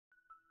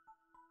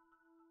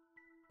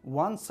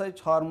One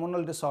such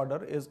hormonal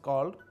disorder is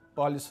called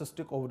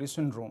polycystic ovary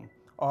syndrome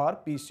or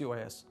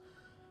PCOS.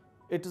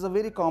 It is a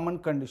very common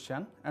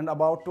condition and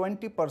about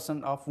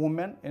 20% of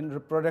women in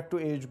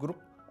reproductive age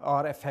group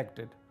are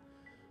affected.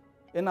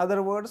 In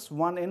other words,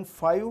 1 in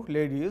 5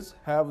 ladies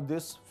have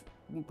this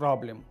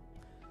problem.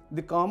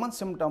 The common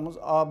symptoms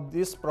of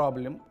this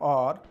problem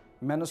are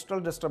menstrual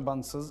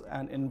disturbances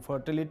and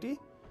infertility.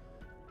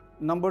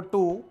 Number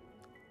 2,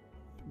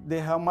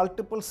 they have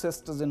multiple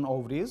cysts in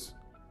ovaries.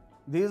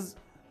 These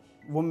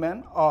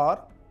women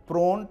are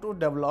prone to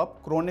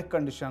develop chronic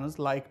conditions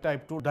like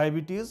type 2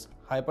 diabetes,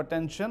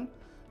 hypertension,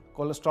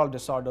 cholesterol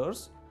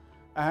disorders,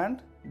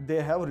 and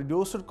they have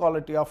reduced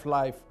quality of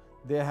life.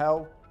 They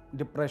have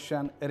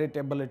depression,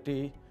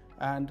 irritability,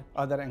 and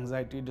other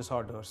anxiety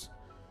disorders.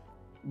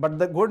 But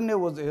the good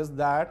news is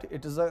that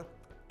it is a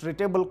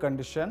treatable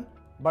condition,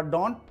 but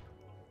don't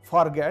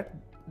forget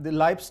the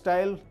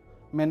lifestyle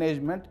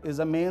management is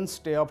a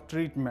mainstay of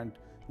treatment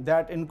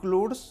that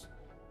includes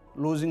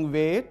losing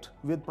weight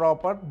with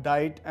proper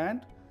diet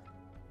and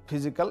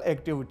physical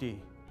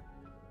activity.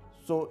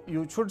 So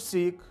you should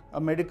seek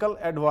a medical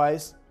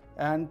advice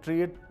and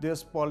treat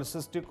this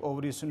polycystic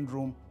ovary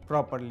syndrome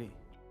properly.